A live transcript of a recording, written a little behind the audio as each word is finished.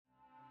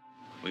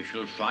We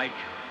shall fight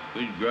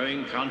with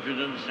growing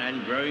confidence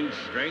and growing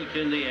strength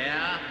in the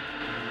air.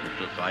 We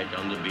shall fight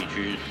on the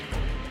beaches.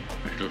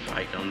 We shall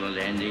fight on the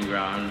landing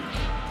grounds.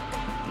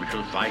 We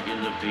shall fight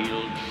in the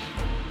fields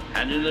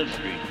and in the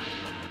streets.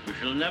 We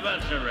shall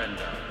never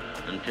surrender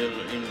until,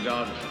 in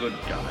God's good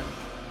time,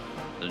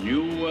 the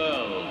new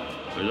world,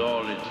 with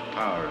all its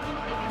power and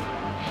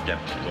might,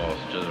 steps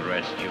forth to the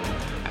rescue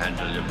and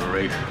the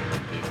liberation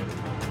of people.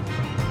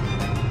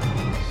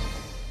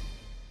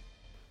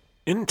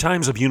 In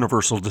times of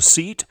universal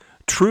deceit,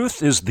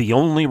 truth is the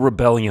only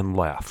rebellion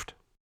left.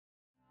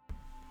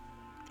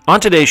 On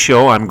today's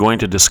show, I'm going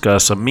to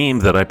discuss a meme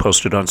that I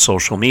posted on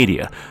social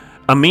media.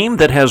 A meme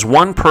that has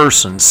one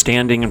person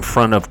standing in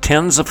front of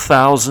tens of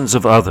thousands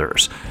of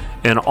others.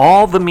 And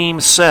all the meme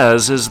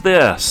says is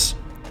this: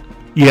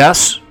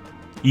 yes,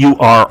 you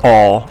are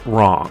all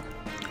wrong.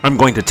 I'm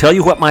going to tell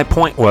you what my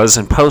point was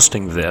in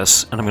posting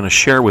this, and I'm going to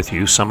share with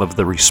you some of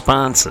the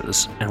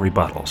responses and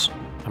rebuttals.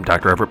 I'm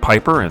Dr. Everett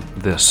Piper, and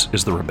this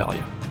is The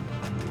Rebellion.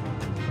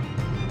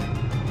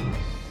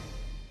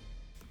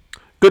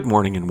 Good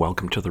morning and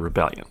welcome to The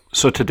Rebellion.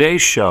 So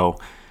today's show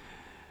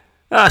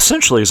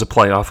essentially is a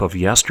playoff of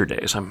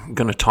yesterday's. I'm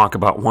going to talk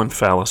about one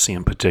fallacy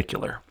in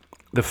particular,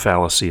 the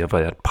fallacy of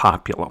ad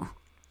populum.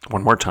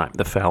 One more time,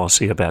 the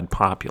fallacy of ad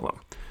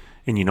populum.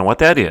 And you know what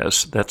that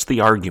is? That's the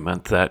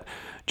argument that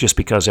just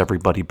because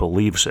everybody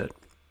believes it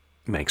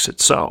makes it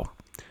so.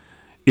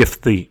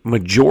 If the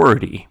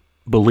majority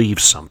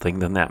believes something,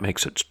 then that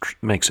makes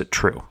it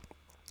true.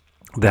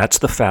 That's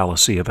the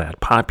fallacy of ad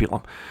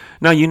populum.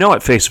 Now, you know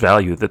at face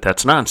value that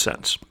that's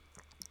nonsense.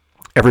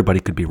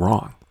 Everybody could be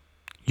wrong.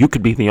 You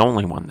could be the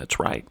only one that's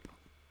right.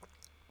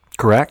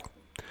 Correct?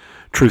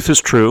 Truth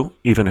is true,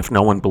 even if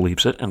no one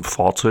believes it, and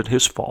falsehood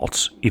is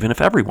false, even if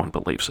everyone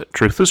believes it.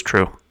 Truth is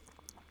true,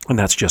 and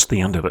that's just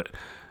the end of it.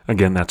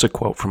 Again, that's a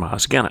quote from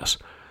Os Guinness.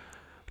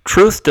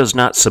 Truth does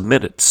not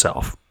submit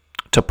itself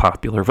to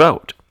popular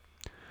vote.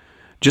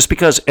 Just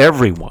because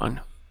everyone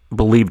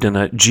believed in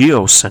a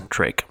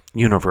geocentric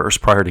universe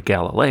prior to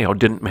Galileo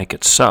didn't make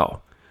it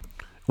so.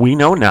 We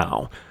know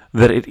now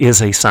that it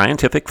is a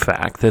scientific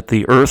fact that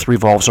the Earth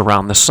revolves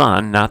around the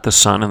Sun, not the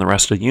Sun and the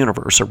rest of the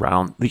universe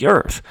around the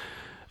Earth.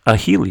 A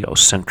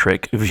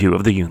heliocentric view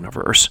of the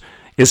universe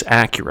is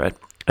accurate.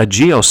 A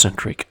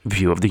geocentric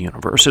view of the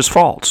universe is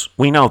false.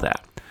 We know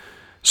that.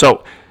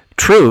 So,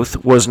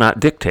 truth was not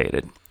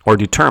dictated or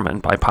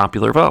determined by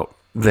popular vote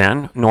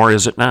then, nor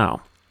is it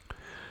now.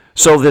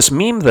 So this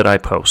meme that I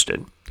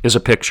posted is a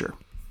picture.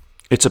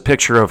 It's a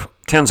picture of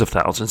tens of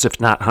thousands,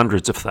 if not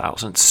hundreds of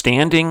thousands,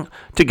 standing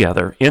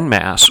together in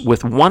mass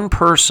with one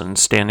person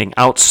standing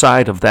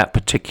outside of that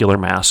particular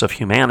mass of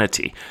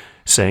humanity,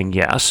 saying,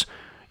 yes,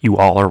 you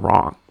all are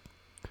wrong.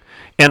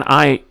 And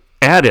I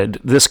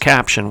added this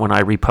caption when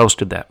I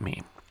reposted that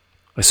meme.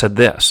 I said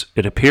this: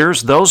 it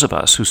appears those of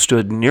us who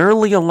stood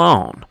nearly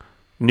alone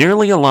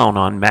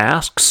on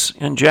masks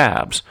and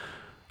jabs,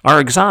 are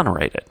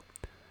exonerated.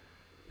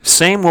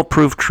 Same will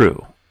prove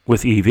true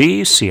with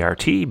EVs,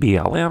 CRT,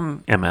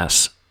 BLM,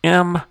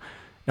 MSM,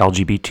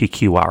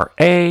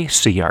 LGBTQRA,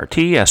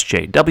 CRT,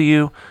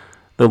 SJW,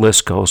 the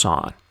list goes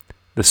on.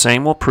 The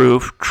same will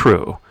prove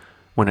true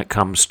when it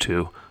comes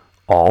to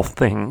all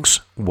things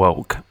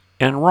woke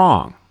and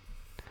wrong.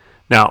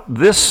 Now,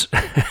 this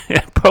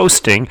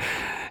posting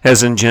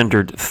has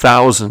engendered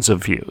thousands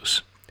of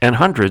views and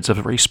hundreds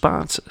of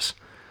responses.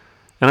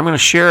 And I'm going to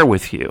share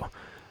with you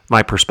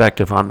my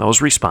perspective on those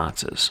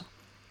responses.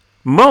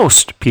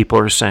 Most people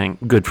are saying,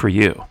 good for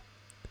you.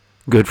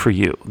 Good for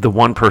you. The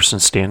one person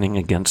standing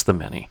against the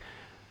many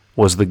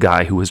was the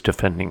guy who was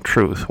defending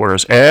truth,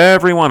 whereas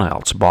everyone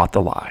else bought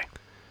the lie.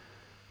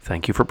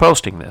 Thank you for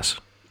posting this.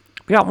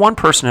 We got one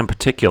person in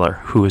particular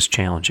who is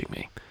challenging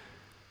me.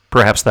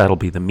 Perhaps that'll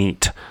be the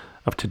meat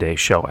of today's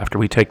show after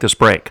we take this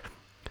break.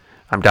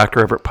 I'm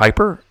Dr. Everett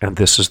Piper, and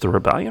this is The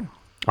Rebellion.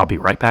 I'll be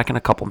right back in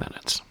a couple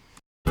minutes.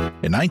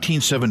 In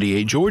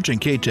 1978, George and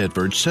Kate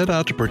Tedford set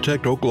out to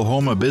protect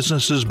Oklahoma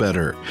businesses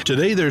better.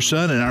 Today, their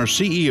son and our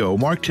CEO,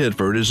 Mark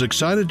Tedford, is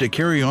excited to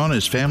carry on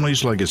his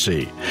family's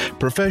legacy.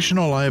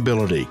 Professional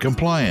liability,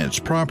 compliance,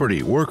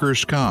 property,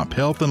 workers' comp,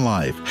 health and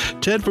life.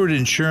 Tedford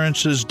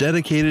Insurance's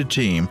dedicated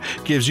team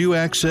gives you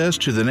access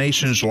to the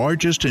nation's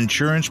largest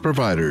insurance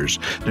providers,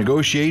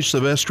 negotiates the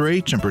best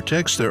rates, and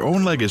protects their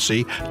own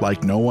legacy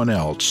like no one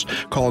else.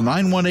 Call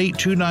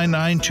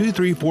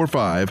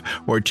 918-299-2345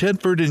 or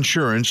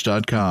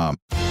tedfordinsurance.com.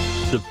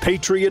 The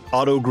Patriot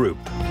Auto Group,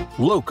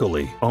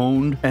 locally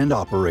owned and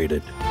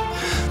operated.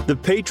 The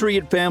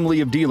Patriot family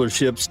of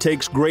dealerships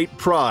takes great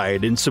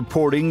pride in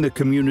supporting the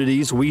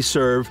communities we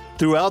serve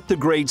throughout the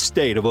great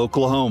state of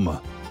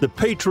Oklahoma. The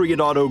Patriot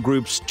Auto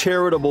Group's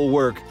charitable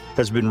work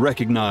has been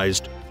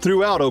recognized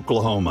throughout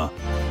Oklahoma.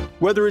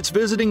 Whether it's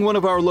visiting one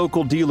of our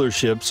local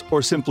dealerships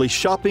or simply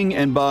shopping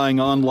and buying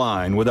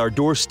online with our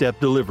doorstep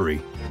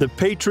delivery, the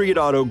Patriot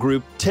Auto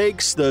Group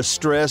takes the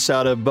stress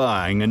out of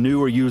buying a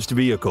new or used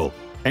vehicle.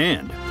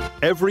 And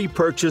every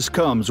purchase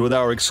comes with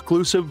our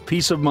exclusive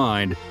peace of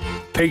mind,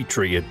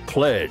 Patriot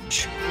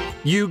Pledge.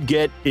 You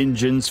get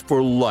engines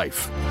for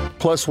life,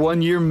 plus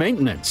 1 year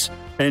maintenance,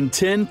 and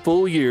 10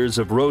 full years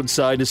of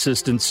roadside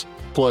assistance,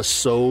 plus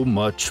so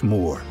much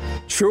more.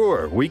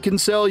 Sure, we can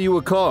sell you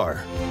a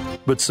car,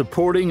 but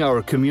supporting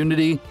our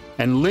community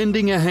and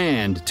lending a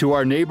hand to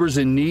our neighbors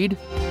in need?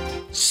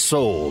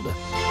 Sold.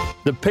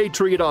 The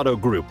Patriot Auto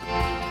Group.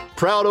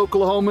 Proud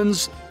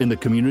Oklahomans in the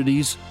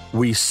communities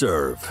we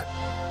serve.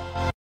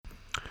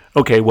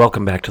 Okay,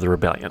 welcome back to the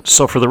Rebellion.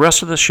 So for the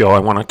rest of the show, I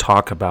want to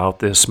talk about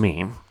this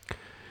meme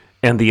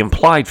and the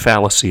implied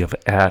fallacy of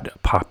ad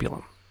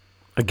populum.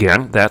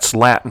 Again, that's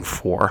Latin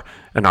for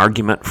an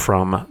argument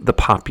from the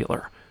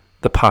popular,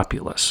 the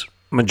populace,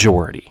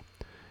 majority,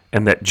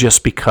 and that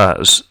just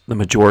because the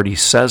majority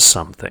says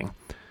something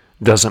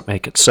doesn't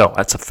make it so.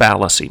 That's a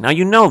fallacy. Now,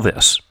 you know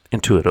this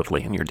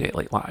intuitively in your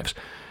daily lives.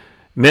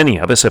 Many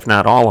of us, if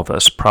not all of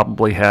us,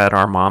 probably had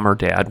our mom or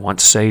dad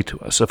once say to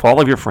us, if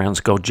all of your friends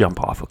go jump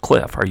off a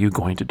cliff, are you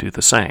going to do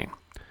the same?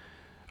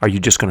 Are you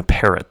just going to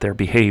parrot their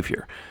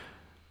behavior?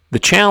 The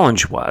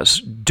challenge was,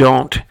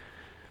 don't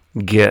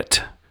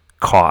get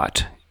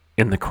caught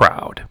in the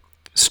crowd.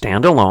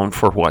 Stand alone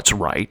for what's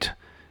right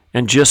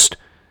and just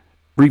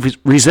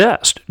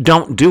resist.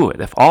 Don't do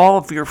it. If all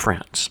of your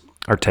friends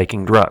are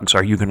taking drugs,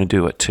 are you going to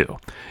do it too?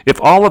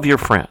 If all of your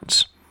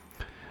friends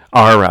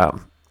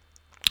are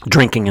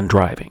drinking and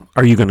driving,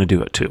 are you going to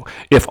do it too?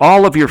 If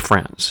all of your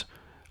friends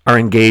are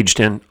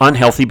engaged in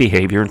unhealthy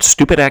behavior and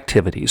stupid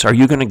activities, are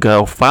you going to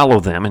go follow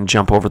them and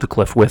jump over the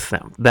cliff with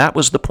them? That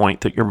was the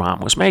point that your mom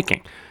was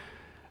making.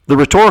 The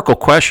rhetorical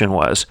question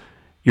was,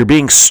 you're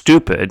being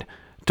stupid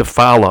to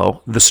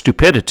follow the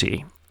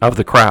stupidity of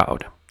the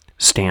crowd.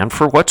 Stand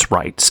for what's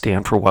right.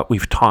 Stand for what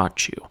we've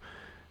taught you.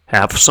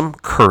 Have some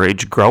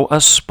courage. Grow a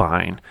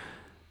spine.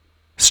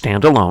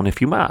 Stand alone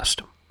if you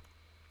must.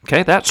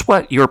 Okay, that's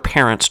what your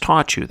parents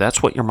taught you.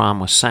 That's what your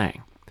mom was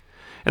saying.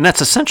 And that's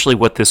essentially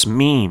what this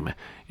meme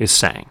is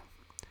saying.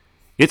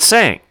 It's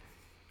saying,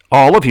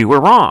 all of you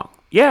are wrong.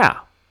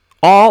 Yeah,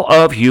 all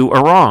of you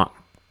are wrong.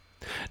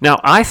 Now,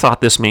 I thought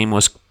this meme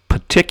was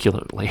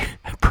particularly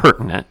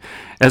pertinent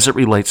as it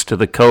relates to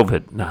the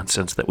COVID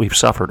nonsense that we've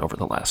suffered over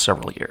the last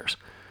several years.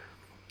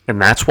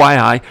 And that's why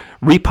I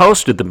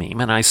reposted the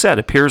meme and I said,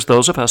 appears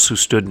those of us who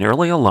stood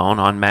nearly alone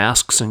on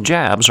masks and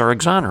jabs are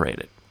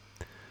exonerated.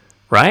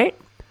 Right?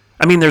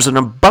 I mean, there's an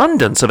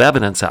abundance of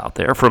evidence out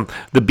there, from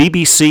the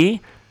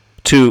BBC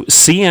to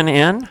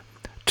CNN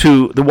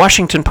to the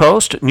Washington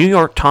Post, New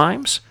York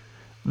Times.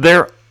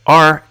 There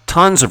are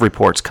tons of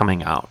reports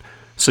coming out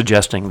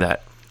suggesting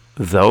that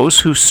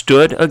those who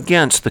stood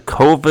against the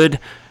COVID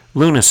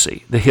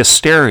lunacy, the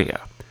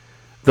hysteria,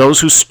 those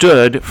who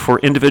stood for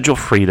individual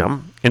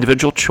freedom,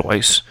 individual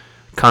choice,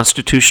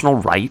 constitutional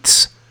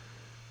rights,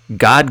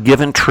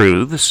 God-given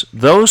truths,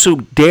 those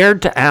who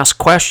dared to ask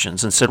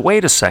questions and said,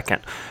 wait a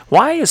second,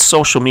 why is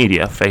social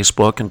media,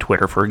 Facebook and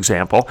Twitter, for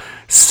example,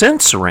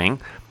 censoring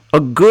a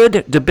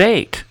good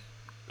debate?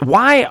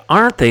 Why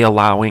aren't they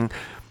allowing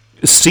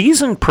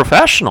seasoned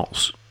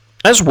professionals,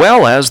 as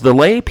well as the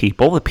lay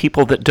people, the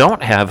people that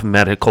don't have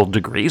medical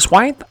degrees,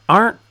 why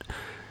aren't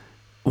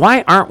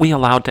we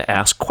allowed to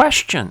ask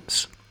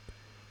questions?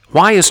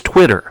 Why is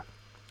Twitter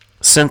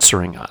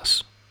censoring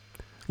us,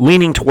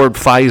 leaning toward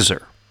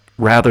Pfizer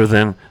rather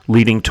than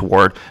leading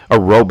toward a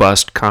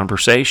robust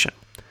conversation?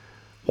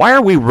 Why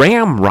are we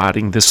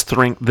ramrodding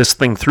this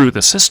thing through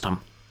the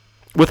system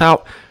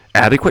without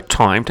adequate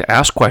time to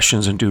ask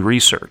questions and do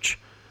research?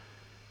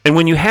 And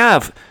when you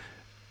have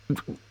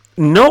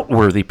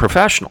noteworthy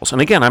professionals,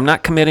 and again, I'm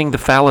not committing the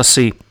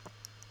fallacy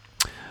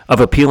of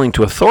appealing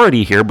to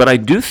authority here, but I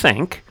do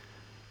think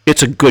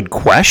it's a good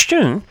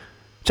question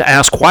to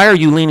ask, why are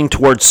you leaning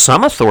towards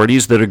some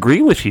authorities that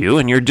agree with you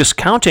and you're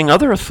discounting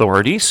other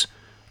authorities,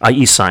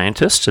 i.e.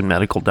 scientists and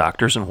medical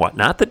doctors and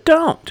whatnot, that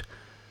don't?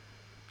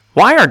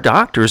 Why are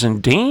doctors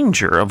in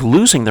danger of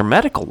losing their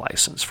medical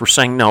license for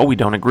saying, no, we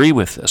don't agree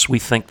with this. We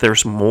think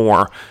there's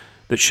more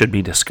that should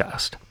be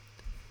discussed.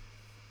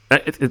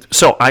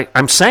 So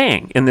I'm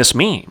saying in this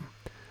meme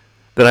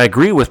that I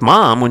agree with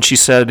Mom when she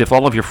said, if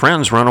all of your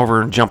friends run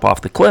over and jump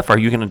off the cliff, are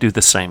you going to do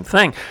the same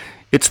thing?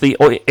 It's the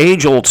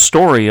age-old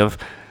story of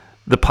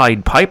the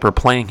Pied Piper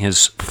playing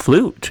his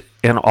flute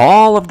and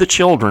all of the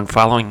children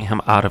following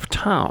him out of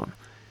town,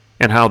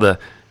 and how the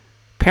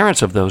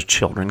parents of those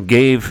children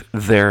gave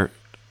their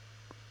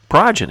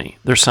progeny,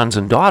 their sons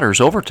and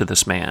daughters, over to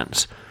this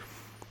man's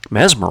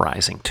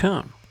mesmerizing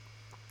tune.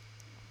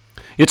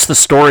 It's the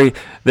story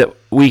that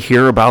we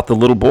hear about the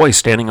little boy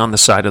standing on the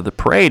side of the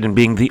parade and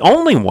being the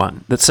only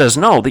one that says,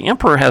 no, the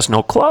emperor has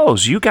no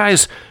clothes. You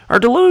guys are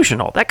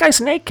delusional. That guy's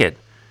naked.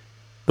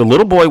 The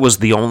little boy was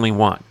the only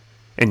one.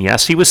 And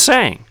yes, he was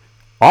saying,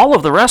 all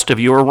of the rest of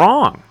you are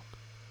wrong.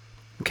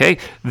 Okay?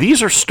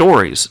 These are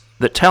stories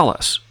that tell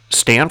us,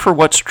 stand for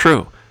what's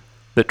true.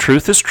 That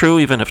truth is true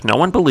even if no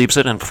one believes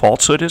it, and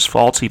falsehood is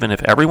false even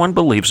if everyone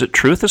believes it.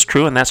 Truth is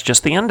true, and that's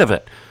just the end of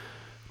it.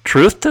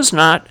 Truth does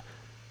not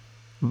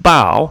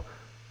bow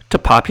to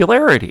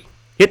popularity.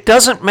 It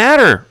doesn't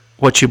matter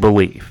what you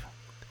believe.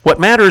 What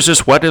matters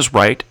is what is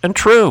right and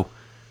true.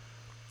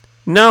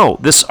 No,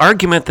 this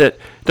argument that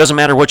doesn't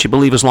matter what you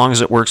believe as long as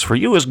it works for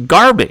you is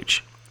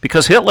garbage.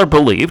 because Hitler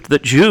believed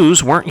that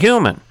Jews weren't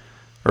human,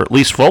 or at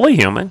least fully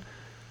human,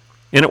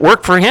 and it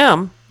worked for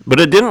him, but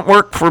it didn't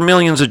work for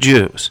millions of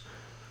Jews.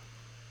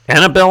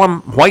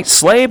 Antebellum white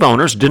slave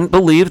owners didn't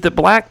believe that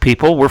black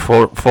people were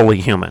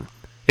fully human.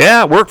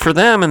 Yeah, it worked for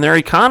them and their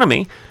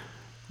economy.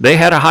 They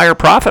had a higher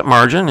profit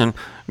margin in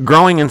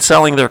growing and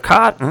selling their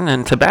cotton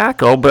and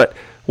tobacco, but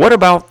what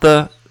about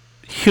the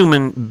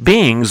human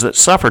beings that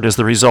suffered as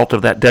the result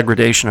of that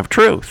degradation of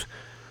truth?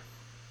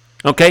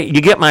 Okay,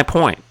 you get my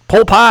point.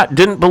 Pol Pot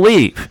didn't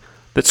believe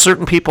that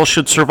certain people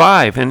should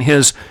survive in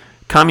his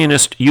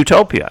communist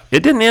utopia.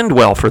 It didn't end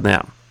well for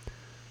them.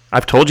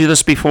 I've told you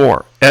this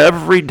before.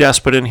 Every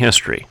despot in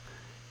history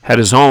had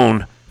his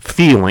own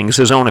feelings,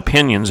 his own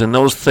opinions, and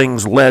those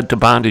things led to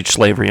bondage,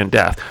 slavery, and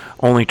death.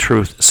 Only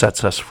truth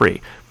sets us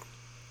free.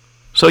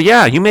 So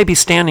yeah, you may be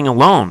standing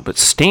alone, but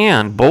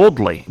stand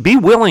boldly. Be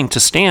willing to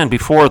stand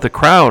before the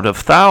crowd of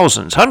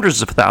thousands,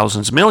 hundreds of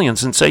thousands,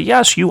 millions, and say,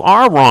 yes, you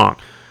are wrong,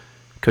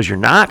 because you're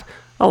not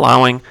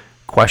allowing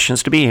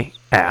questions to be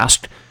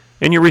asked,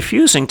 and you're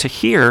refusing to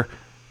hear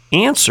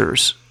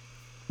answers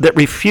that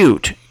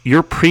refute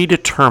your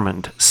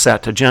predetermined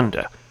set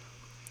agenda.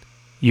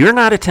 You're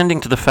not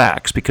attending to the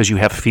facts because you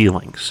have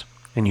feelings,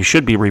 and you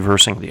should be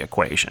reversing the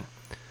equation.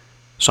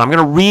 So I'm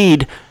going to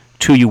read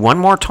to you one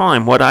more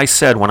time what I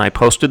said when I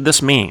posted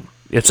this meme.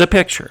 It's a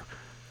picture,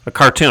 a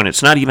cartoon.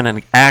 It's not even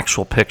an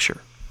actual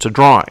picture. It's a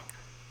drawing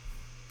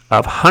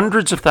of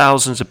hundreds of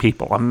thousands of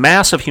people, a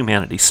mass of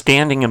humanity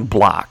standing in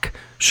block,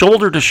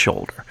 shoulder to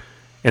shoulder,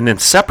 and then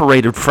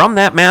separated from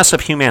that mass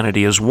of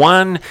humanity is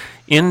one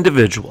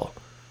individual,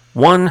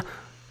 one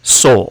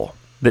soul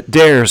that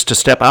dares to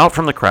step out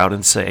from the crowd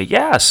and say,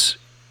 yes,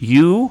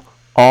 you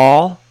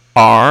all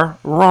are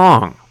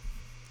wrong.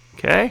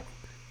 Okay?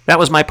 That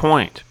was my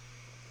point.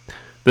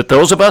 That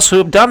those of us who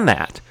have done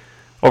that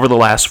over the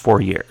last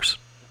 4 years,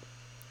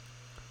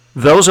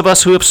 those of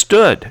us who have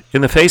stood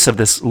in the face of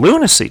this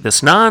lunacy,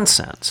 this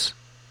nonsense,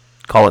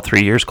 call it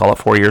 3 years, call it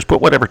 4 years,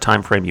 put whatever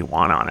time frame you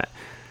want on it.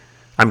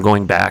 I'm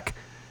going back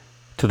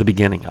to the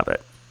beginning of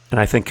it. And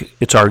I think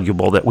it's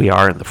arguable that we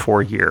are in the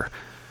fourth year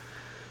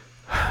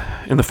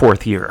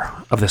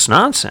of this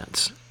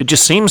nonsense. It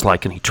just seems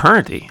like an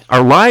eternity.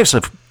 Our lives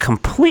have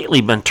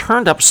completely been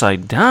turned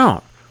upside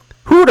down.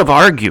 Who would have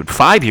argued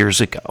 5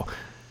 years ago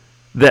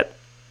that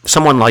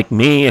someone like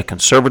me, a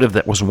conservative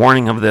that was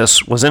warning of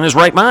this, was in his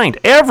right mind?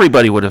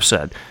 Everybody would have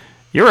said,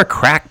 you're a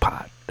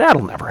crackpot.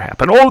 That'll never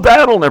happen. Oh,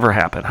 that'll never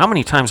happen. How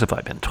many times have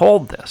I been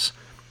told this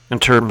in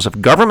terms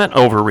of government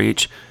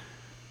overreach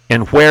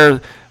and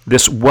where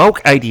this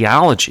woke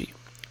ideology,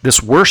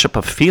 this worship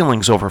of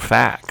feelings over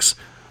facts,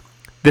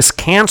 this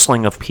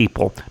canceling of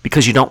people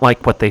because you don't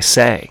like what they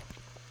say,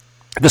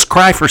 this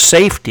cry for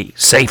safety,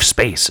 safe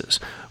spaces,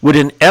 would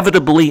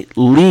inevitably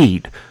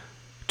lead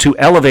to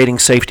elevating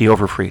safety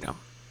over freedom.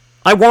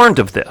 I warned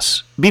of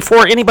this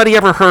before anybody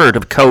ever heard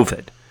of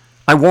COVID.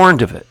 I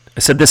warned of it. I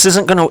said, this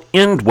isn't going to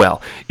end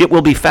well. It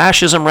will be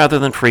fascism rather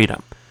than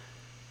freedom.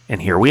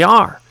 And here we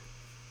are.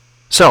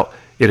 So,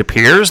 it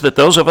appears that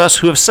those of us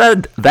who have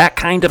said that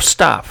kind of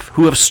stuff,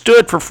 who have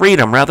stood for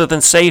freedom rather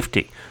than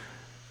safety,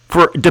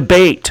 for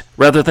debate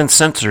rather than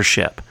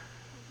censorship,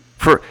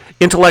 for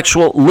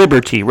intellectual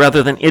liberty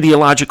rather than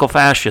ideological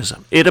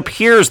fascism, it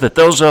appears that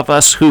those of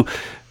us who,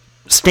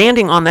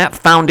 standing on that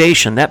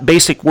foundation, that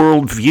basic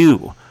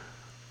worldview,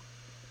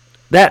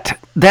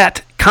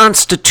 that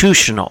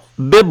constitutional,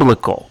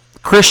 biblical,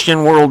 Christian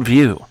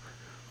worldview,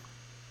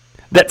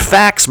 that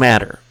facts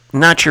matter,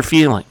 not your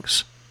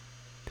feelings,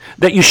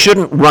 that you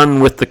shouldn't run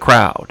with the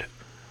crowd,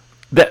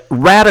 that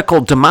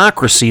radical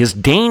democracy is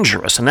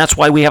dangerous, and that's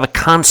why we have a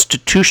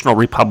constitutional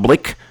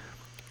republic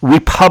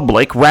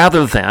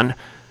rather than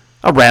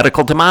a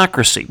radical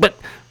democracy. But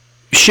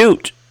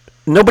shoot,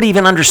 nobody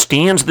even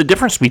understands the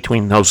difference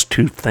between those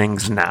two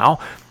things now.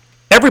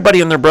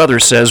 Everybody and their brother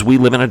says we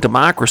live in a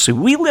democracy.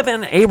 We live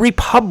in a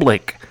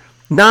republic,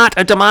 not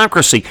a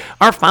democracy.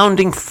 Our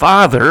founding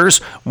fathers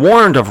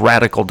warned of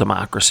radical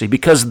democracy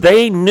because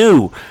they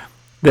knew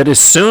that as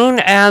soon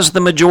as the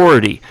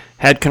majority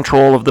had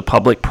control of the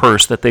public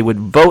purse, that they would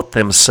vote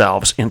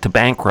themselves into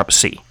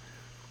bankruptcy.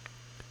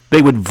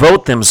 They would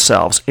vote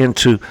themselves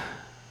into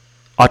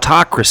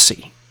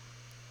autocracy,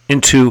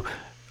 into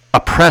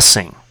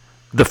oppressing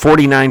the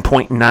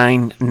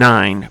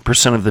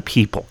 49.99% of the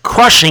people,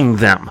 crushing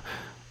them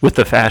with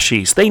the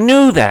fascists. They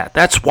knew that.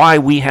 That's why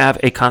we have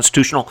a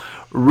constitutional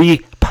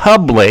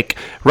republic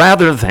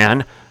rather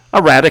than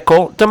a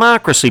radical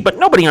democracy. But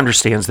nobody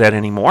understands that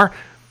anymore.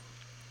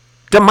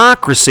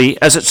 Democracy,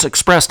 as it's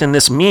expressed in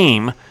this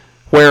meme,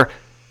 where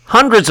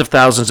hundreds of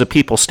thousands of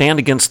people stand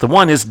against the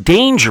one, is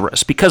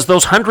dangerous because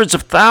those hundreds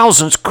of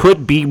thousands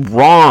could be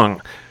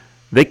wrong.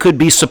 They could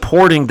be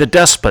supporting the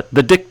despot,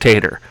 the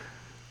dictator,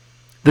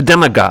 the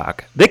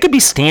demagogue. They could be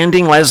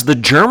standing as the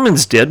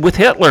Germans did with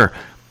Hitler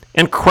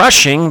and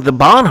crushing the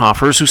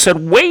Bonhoeffers who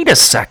said, wait a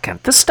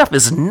second, this stuff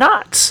is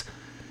nuts.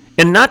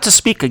 And not to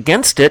speak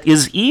against it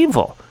is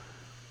evil.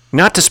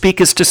 Not to speak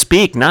is to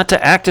speak. Not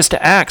to act is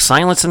to act.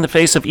 Silence in the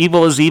face of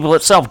evil is evil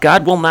itself.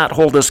 God will not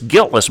hold us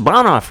guiltless.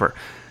 Bonhoeffer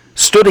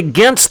stood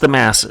against the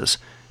masses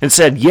and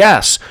said,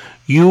 yes,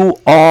 you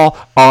all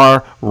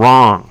are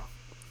wrong.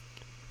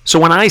 So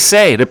when I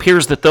say it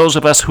appears that those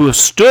of us who have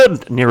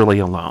stood nearly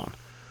alone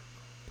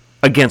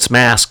against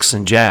masks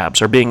and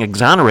jabs are being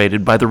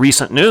exonerated by the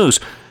recent news,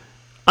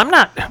 I'm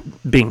not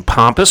being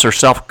pompous or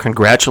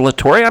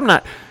self-congratulatory. I'm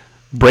not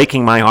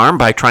breaking my arm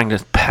by trying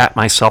to pat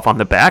myself on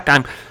the back.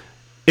 I'm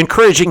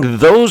encouraging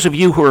those of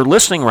you who are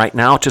listening right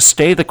now to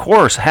stay the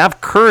course, have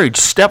courage,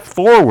 step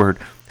forward,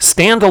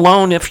 stand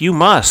alone if you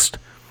must,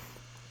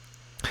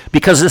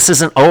 because this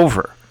isn't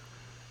over.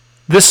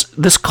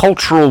 This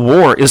cultural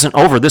war isn't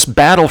over. This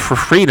battle for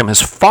freedom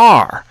is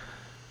far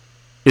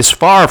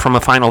from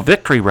a final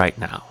victory right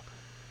now,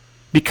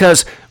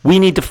 because we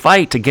need to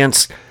fight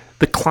against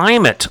the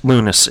climate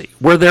lunacy,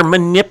 where they're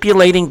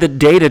manipulating the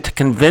data to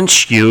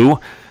convince you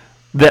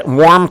that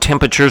warm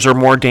temperatures are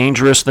more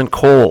dangerous than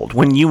cold,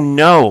 when you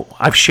know,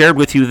 I've shared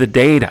with you the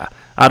data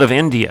out of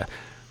India,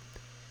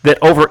 that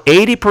over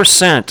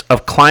 80%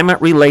 of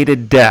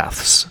climate-related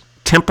deaths,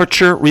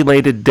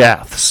 temperature-related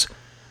deaths,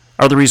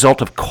 are the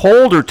result of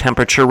colder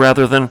temperature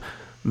rather than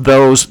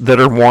those that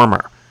are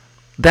warmer.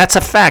 That's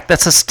a fact.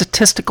 That's a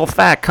statistical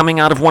fact coming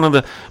out of one of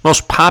the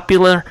most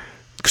populous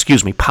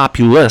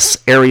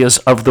areas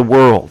of the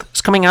world.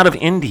 It's coming out of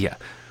India.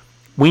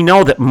 We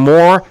know that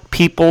more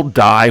people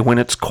die when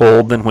it's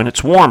cold than when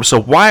it's warm.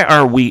 So why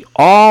are we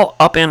all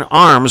up in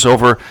arms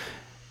over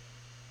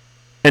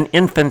an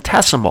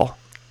infinitesimal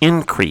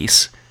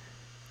increase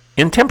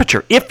in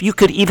temperature? If you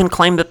could even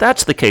claim that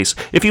that's the case.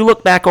 If you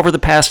look back over the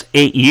past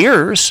 8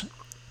 years,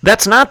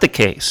 that's not the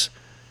case.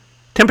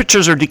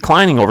 Temperatures are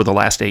declining over the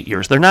last 8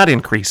 years. They're not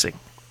increasing.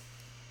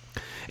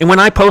 And when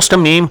I post a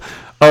meme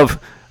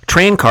of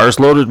train cars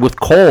loaded with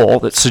coal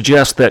that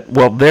suggests that,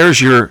 well,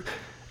 there's your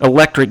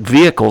electric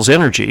vehicle's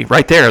energy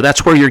right there.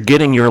 That's where you're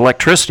getting your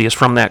electricity, is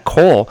from that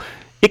coal.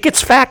 It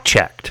gets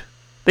fact-checked.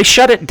 They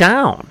shut it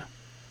down.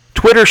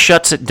 Twitter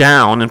shuts it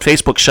down and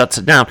Facebook shuts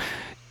it down.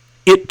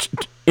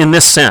 In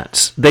this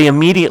sense, they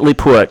immediately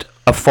put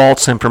a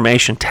false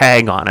information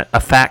tag on it, a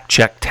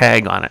fact-check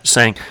tag on it,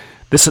 saying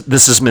this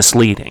is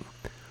misleading.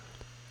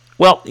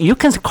 Well, you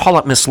can call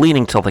it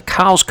misleading till the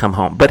cows come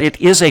home, but it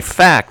is a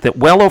fact that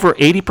well over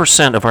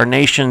 80% of our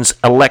nation's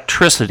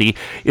electricity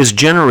is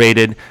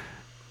generated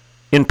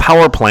in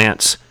power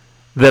plants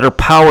that are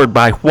powered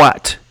by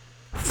what?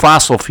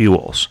 Fossil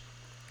fuels.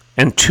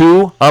 And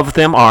two of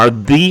them are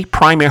the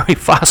primary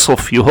fossil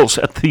fuels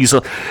at these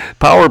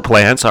power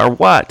plants are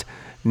what?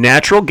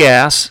 Natural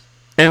gas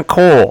and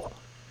coal.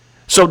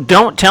 So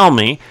don't tell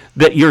me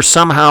that you're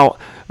somehow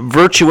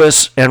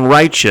virtuous and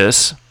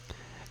righteous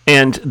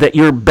and that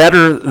you're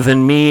better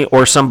than me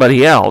or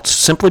somebody else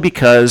simply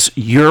because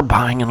you're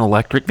buying an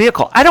electric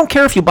vehicle. I don't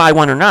care if you buy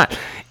one or not.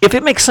 If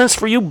it makes sense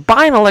for you,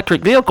 buy an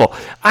electric vehicle.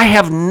 I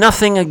have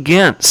nothing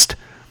against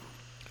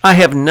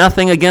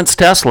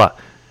Tesla.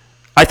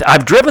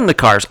 I've driven the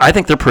cars. I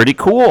think they're pretty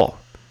cool.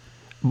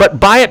 But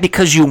buy it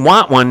because you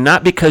want one,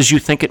 not because you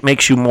think it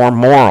makes you more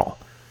moral.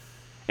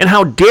 And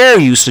how dare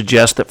you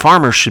suggest that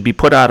farmers should be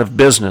put out of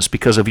business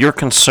because of your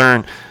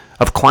concern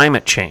of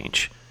climate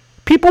change?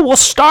 People will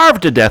starve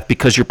to death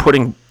because you're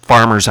putting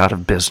farmers out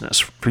of business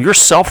for your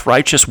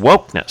self-righteous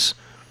wokeness.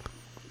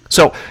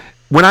 So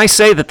when I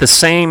say that the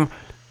same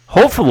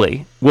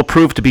hopefully will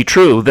prove to be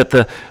true,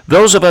 that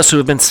those of us who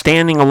have been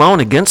standing alone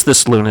against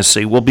this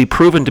lunacy will be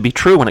proven to be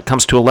true when it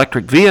comes to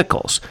electric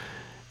vehicles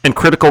and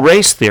critical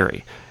race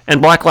theory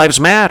and Black Lives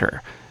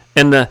Matter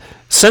and the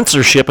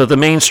censorship of the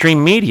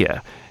mainstream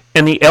media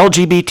and the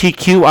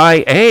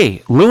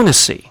LGBTQIA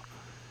lunacy,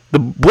 the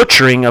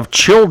butchering of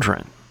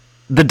children,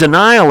 the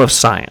denial of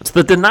science,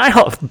 the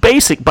denial of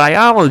basic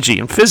biology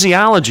and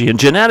physiology and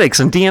genetics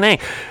and DNA,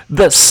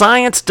 the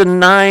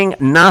science-denying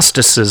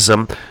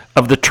Gnosticism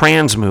of the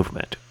trans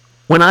movement.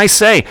 When I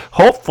say,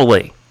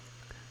 hopefully,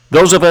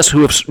 those of us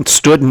who have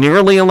stood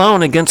nearly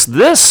alone against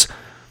this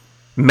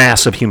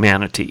mass of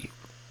humanity,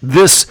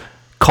 this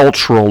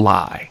cultural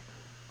lie,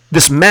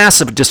 this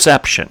massive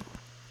deception,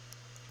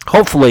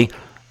 hopefully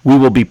we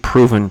will be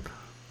proven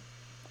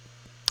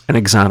and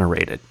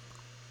exonerated.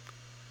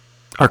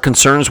 Our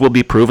concerns will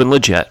be proven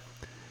legit,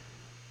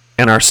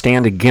 and our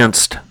stand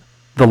against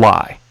the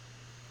lie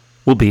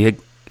will be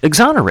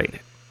exonerated.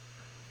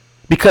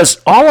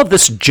 Because all of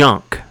this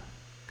junk,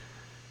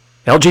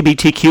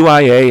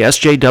 LGBTQIA,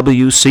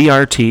 SJW,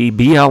 CRT,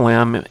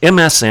 BLM,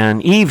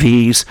 MSN,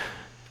 EVs,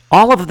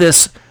 all of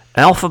this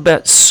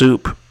alphabet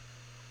soup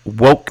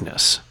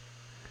wokeness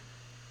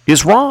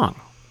is wrong.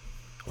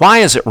 Why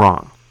is it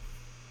wrong?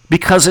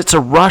 Because it's a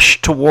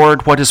rush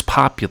toward what is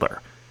popular.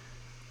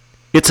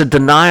 It's a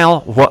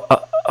denial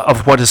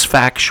of what is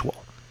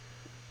factual.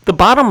 The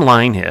bottom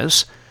line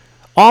is,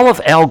 all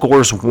of Al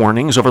Gore's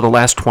warnings over the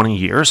last 20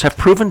 years have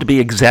proven to be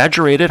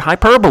exaggerated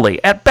hyperbole,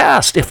 at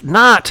best, if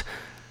not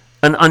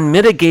an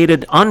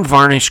unmitigated,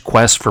 unvarnished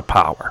quest for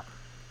power.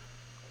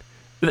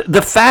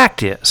 The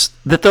fact is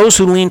that those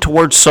who lean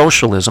towards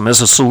socialism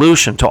as a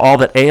solution to all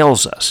that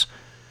ails us,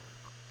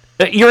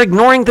 You're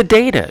ignoring the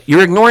data.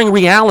 You're ignoring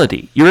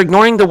reality. You're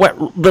ignoring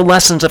the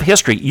lessons of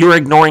history. You're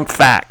ignoring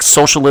facts.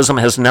 Socialism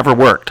has never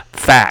worked.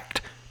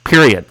 Fact.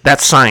 Period.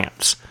 That's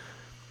science.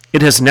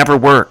 It has never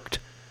worked.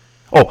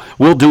 Oh,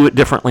 we'll do it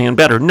differently and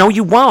better. No,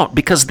 you won't,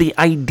 because the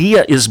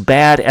idea is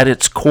bad at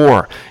its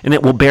core, and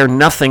it will bear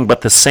nothing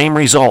but the same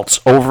results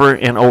over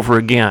and over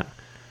again.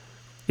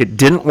 It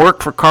didn't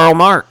work for Karl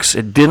Marx.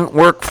 It didn't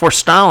work for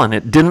Stalin.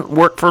 It didn't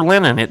work for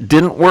Lenin. It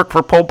didn't work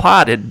for Pol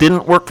Pot. It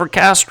didn't work for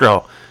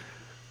Castro.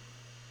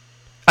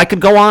 I could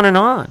go on and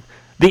on.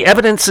 The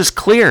evidence is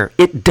clear.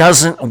 It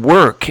doesn't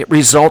work. It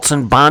results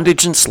in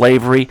bondage and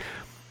slavery.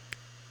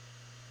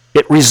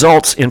 It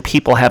results in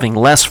people having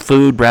less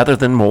food rather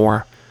than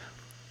more.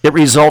 It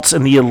results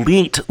in the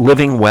elite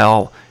living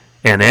well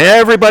and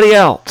everybody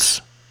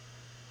else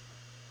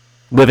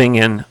living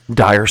in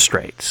dire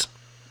straits.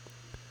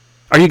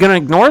 Are you going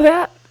to ignore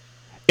that?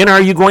 And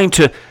are you going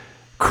to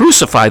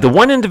crucify the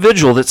one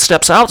individual that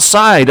steps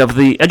outside of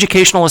the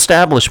educational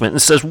establishment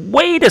and says,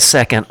 wait a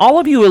second, all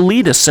of you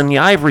elitists in the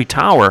ivory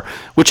tower,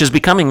 which is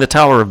becoming the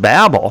Tower of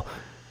Babel,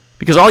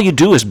 because all you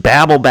do is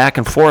babble back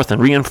and forth and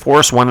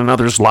reinforce one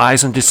another's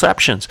lies and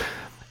deceptions.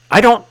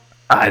 I don't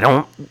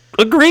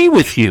agree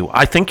with you.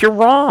 I think you're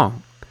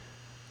wrong.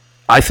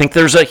 I think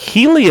there's a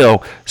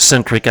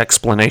heliocentric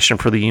explanation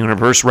for the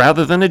universe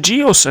rather than a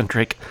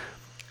geocentric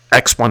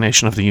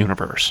explanation of the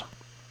universe.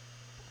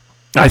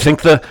 I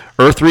think the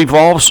earth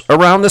revolves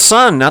around the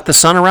sun, not the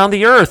sun around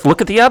the earth.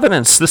 Look at the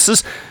evidence. This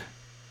is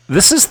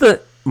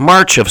the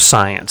march of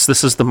science.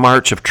 This is the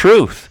march of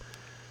truth.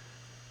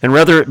 And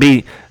whether it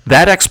be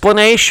that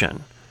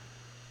explanation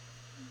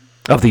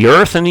of the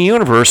earth and the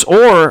universe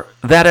or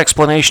that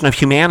explanation of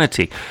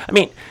humanity. I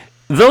mean,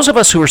 those of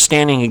us who are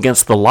standing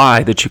against the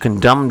lie that you can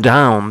dumb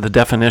down the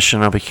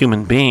definition of a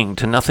human being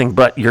to nothing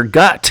but your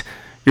gut,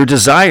 your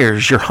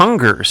desires, your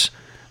hungers,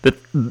 that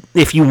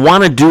if you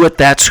want to do it,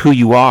 that's who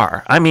you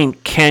are. I mean,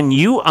 can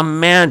you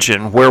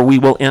imagine where we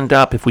will end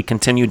up if we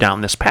continue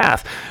down this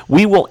path?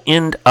 We will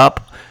end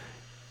up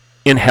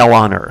in hell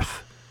on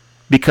earth.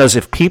 Because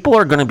if people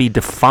are going to be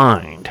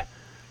defined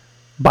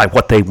by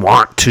what they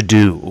want to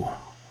do,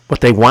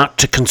 what they want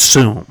to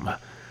consume,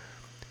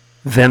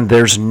 then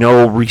there's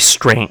no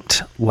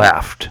restraint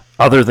left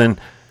other than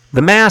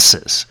the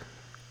masses.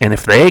 And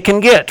if they can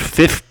get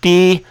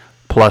 50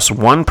 plus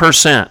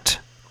 1%,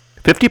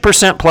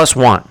 50% plus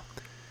 1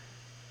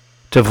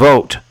 to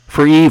vote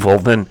for evil,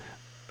 then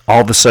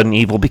all of a sudden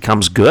evil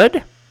becomes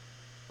good?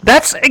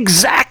 That's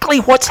exactly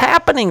what's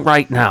happening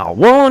right now.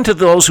 Woe unto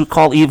those who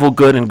call evil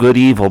good and good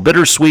evil,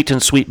 bitter sweet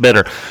and sweet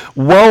bitter.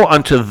 Woe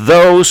unto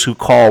those who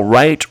call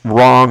right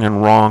wrong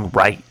and wrong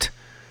right.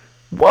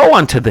 Woe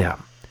unto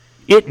them.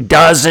 It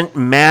doesn't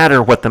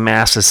matter what the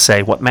masses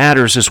say. What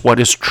matters is what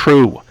is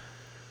true.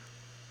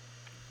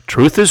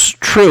 Truth is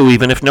true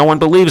even if no one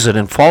believes it,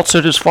 and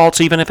falsehood is false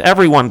even if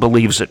everyone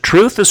believes it.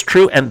 Truth is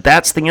true, and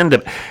that's the end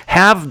of it.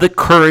 Have the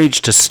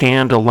courage to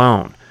stand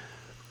alone.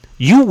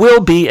 You will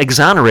be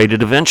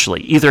exonerated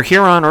eventually, either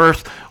here on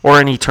earth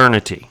or in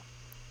eternity.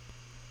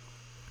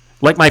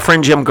 Like my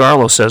friend Jim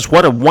Garlow says,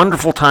 what a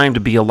wonderful time to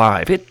be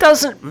alive. It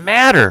doesn't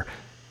matter.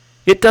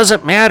 It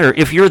doesn't matter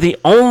if you're the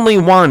only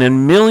one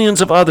and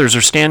millions of others are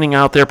standing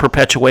out there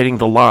perpetuating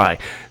the lie.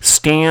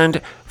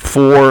 Stand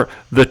for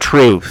the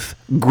truth.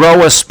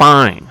 Grow a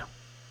spine.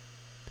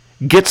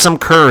 Get some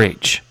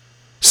courage.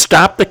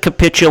 Stop the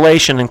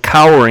capitulation and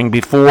cowering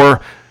before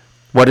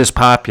what is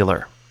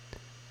popular.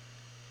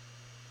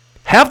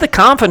 Have the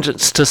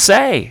confidence to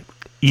say,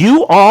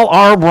 you all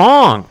are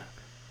wrong.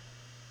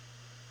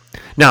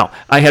 Now,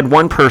 I had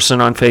one person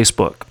on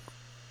Facebook,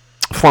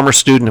 a former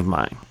student of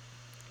mine,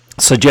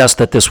 suggest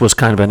that this was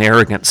kind of an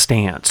arrogant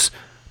stance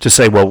to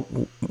say, well,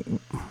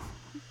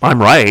 I'm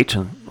right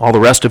and all the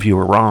rest of you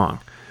are wrong.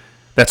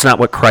 That's not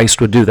what Christ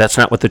would do. That's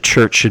not what the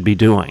church should be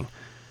doing.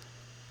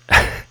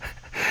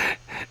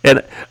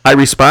 And I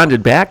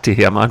responded back to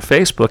him on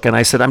Facebook and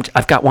I said,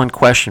 I've got one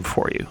question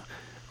for you.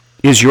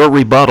 Is your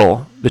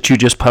rebuttal that you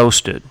just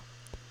posted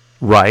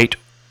right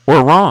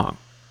or wrong?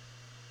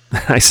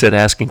 I said,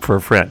 asking for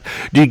a friend.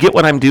 Do you get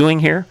what I'm doing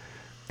here?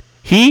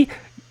 He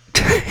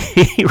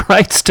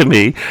writes to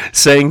me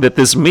saying that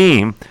this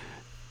meme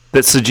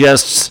that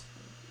suggests,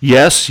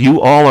 yes,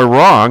 you all are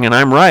wrong and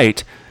I'm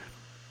right,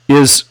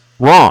 is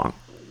wrong.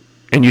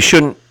 And you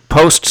shouldn't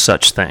post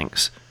such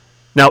things.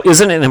 Now,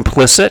 isn't it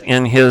implicit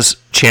in his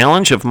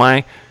challenge of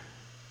my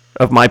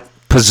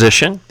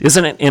position?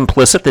 Isn't it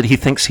implicit that he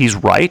thinks he's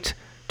right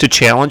to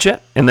challenge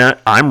it and that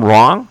I'm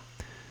wrong?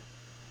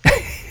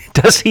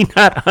 Does he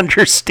not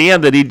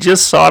understand that he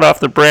just sawed off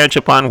the branch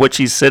upon which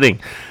he's sitting?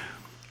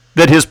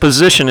 That his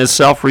position is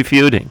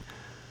self-refuting?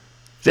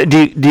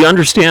 Do you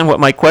understand what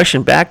my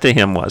question back to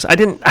him was? I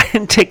didn't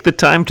take the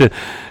time to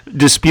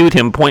dispute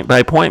him point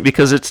by point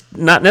because it's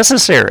not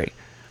necessary.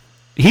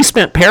 He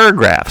spent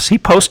paragraphs. He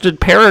posted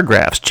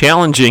paragraphs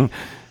challenging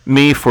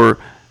me for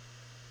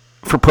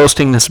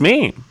posting this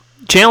meme,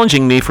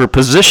 challenging me for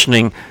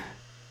positioning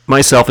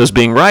myself as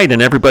being right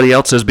and everybody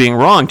else as being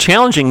wrong,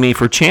 challenging me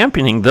for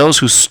championing those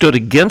who stood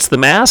against the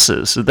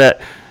masses, that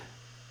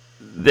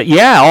that,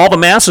 yeah, all the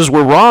masses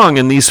were wrong,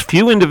 and these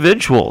few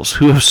individuals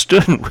who have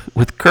stood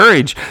with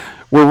courage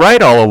were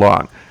right all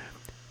along.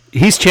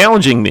 He's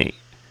challenging me,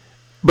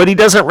 but he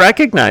doesn't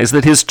recognize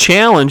that his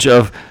challenge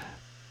of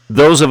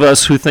those of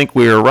us who think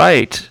we are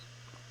right,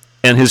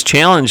 and his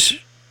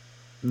challenge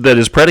that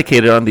is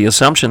predicated on the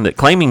assumption that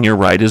claiming you're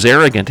right is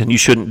arrogant and you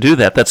shouldn't do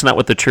that. That's not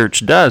what the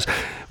church does.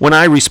 When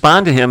I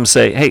respond to him and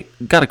say, hey,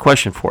 got a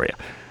question for you.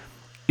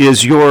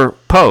 Is your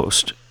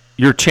post,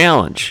 your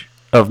challenge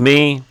of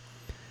me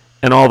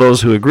and all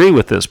those who agree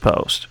with this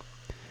post,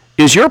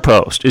 is your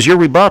post, is your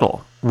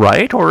rebuttal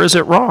right or is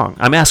it wrong?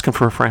 I'm asking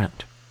for a friend.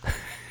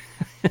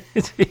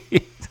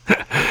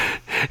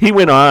 He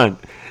went on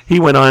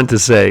to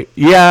say,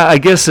 yeah, I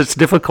guess it's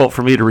difficult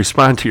for me to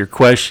respond to your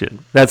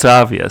question. That's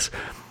obvious.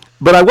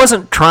 But I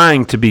wasn't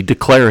trying to be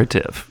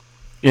declarative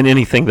in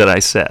anything that I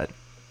said.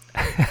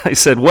 I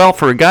said, well,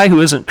 for a guy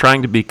who isn't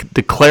trying to be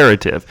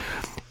declarative,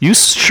 you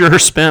sure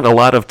spent a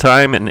lot of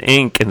time and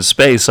ink and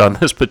space on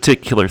this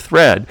particular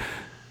thread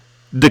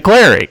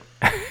declaring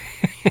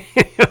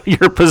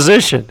your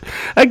position.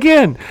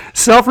 Again,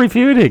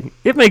 self-refuting.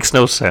 It makes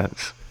no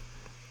sense.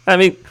 I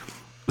mean,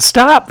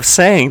 stop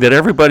saying that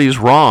everybody's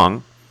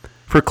wrong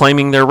for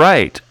claiming they're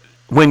right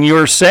when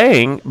you're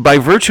saying, by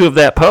virtue of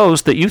that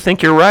post, that you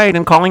think you're right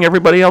and calling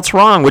everybody else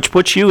wrong, which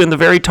puts you in the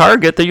very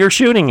target that you're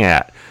shooting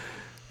at.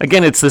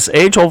 Again, it's this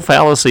age-old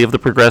fallacy of the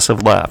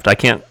progressive left. I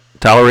can't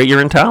tolerate your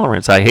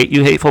intolerance. I hate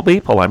you hateful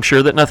people. I'm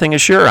sure that nothing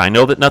is sure. I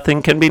know that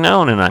nothing can be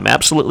known, and I'm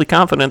absolutely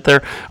confident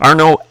there are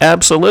no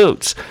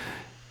absolutes.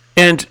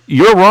 And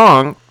you're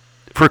wrong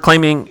for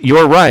claiming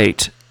you're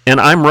right, and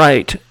I'm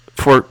right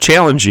for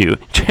challenging you,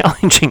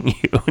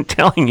 and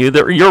telling you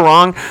that you're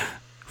wrong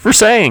for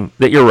saying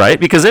that you're right,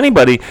 because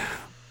anybody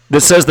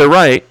that says they're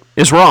right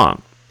is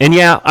wrong. And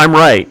yeah, I'm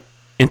right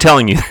in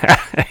telling you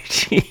that.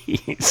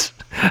 Jeez.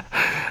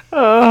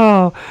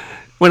 Oh,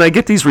 when I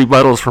get these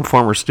rebuttals from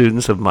former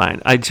students of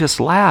mine, I just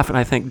laugh and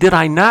I think, did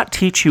I not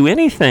teach you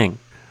anything?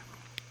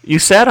 You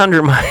sat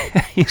under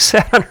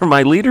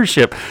my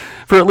leadership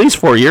for at least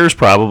 4 years,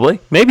 probably,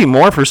 maybe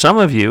more for some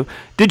of you.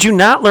 Did you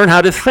not learn how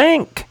to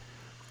think?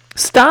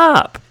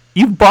 Stop.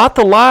 You've bought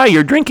the lie.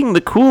 You're drinking the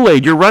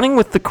Kool-Aid. You're running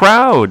with the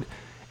crowd.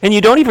 And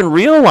you don't even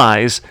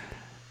realize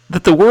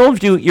that the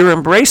worldview you're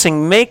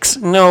embracing makes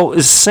no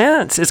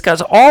sense. It's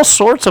got all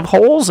sorts of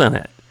holes in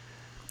it.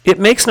 It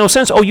makes no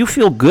sense. Oh, you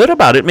feel good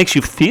about it. It makes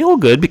you feel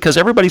good because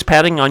everybody's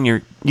patting on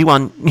you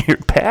on your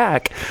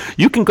back.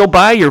 You can go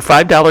buy your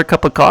 $5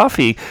 cup of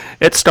coffee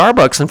at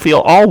Starbucks and feel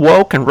all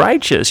woke and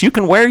righteous. You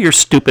can wear your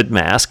stupid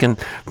mask and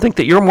think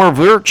that you're more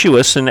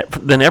virtuous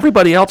than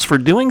everybody else for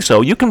doing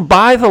so. You can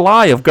buy the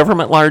lie of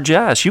government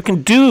largesse. You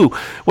can do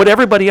what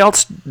everybody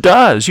else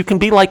does. You can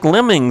be like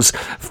lemmings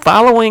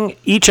following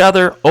each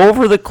other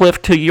over the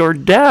cliff to your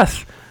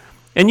death.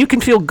 And you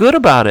can feel good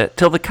about it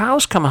till the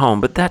cows come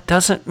home, but that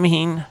doesn't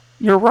mean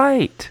you're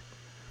right.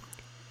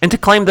 And to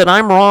claim that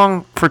I'm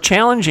wrong for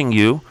challenging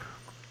you,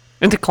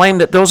 and to claim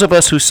that those of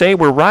us who say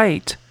we're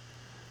right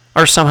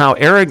are somehow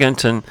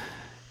arrogant and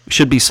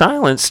should be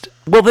silenced,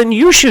 well, then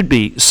you should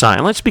be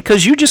silenced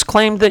because you just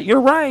claimed that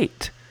you're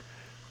right.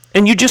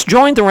 And you just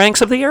joined the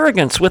ranks of the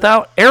arrogant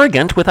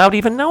without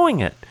even knowing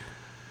it.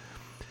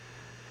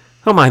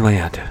 Oh, my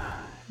land.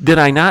 Did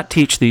I not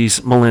teach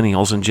these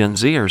millennials and Gen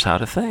Zers how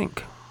to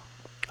think?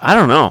 I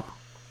don't know.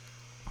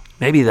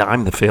 Maybe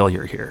I'm the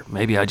failure here.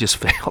 Maybe I just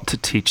failed to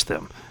teach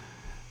them.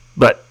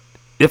 But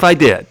if I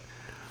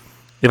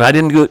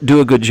didn't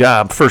do a good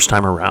job first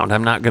time around,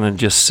 I'm not going to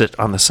just sit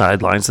on the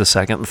sidelines the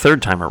second and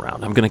third time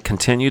around. I'm going to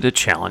continue to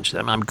challenge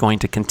them. I'm going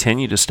to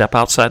continue to step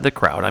outside the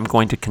crowd. I'm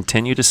going to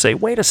continue to say,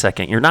 wait a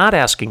second, you're not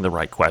asking the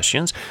right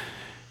questions.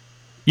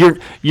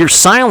 You're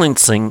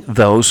silencing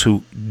those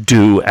who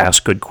do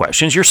ask good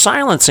questions. You're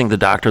silencing the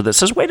doctor that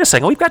says, wait a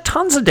second, we've got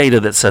tons of data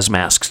that says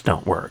masks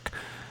don't work.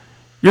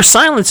 You're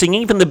silencing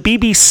even the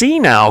BBC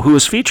now, who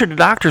has featured a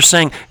doctor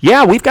saying,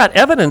 yeah, we've got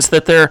evidence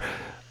that there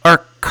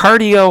are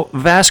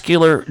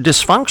cardiovascular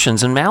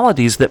dysfunctions and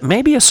maladies that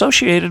may be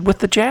associated with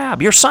the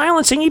jab. You're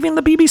silencing even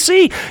the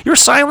BBC. You're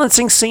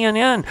silencing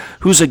CNN,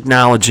 who's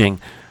acknowledging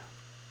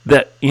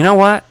that, you know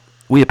what?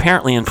 We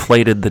apparently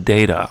inflated the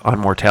data on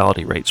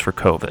mortality rates for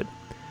COVID.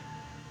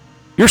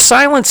 You're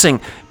silencing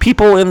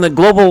people in the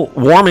global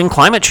warming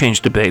climate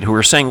change debate who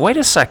are saying, wait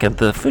a second,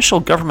 the official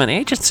government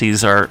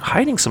agencies are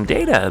hiding some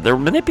data. They're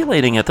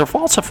manipulating it. They're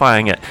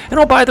falsifying it. And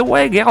oh, by the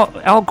way,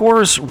 Al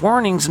Gore's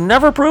warnings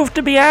never proved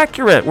to be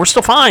accurate. We're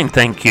still fine,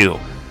 thank you.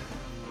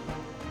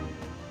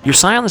 You're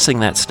silencing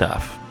that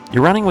stuff.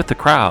 You're running with the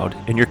crowd,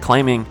 and you're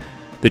claiming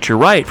that you're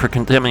right for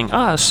condemning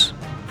us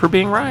for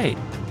being right.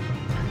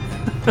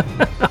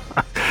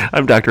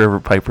 I'm Dr.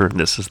 Everett Piper, and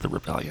this is The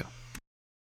Rebellion.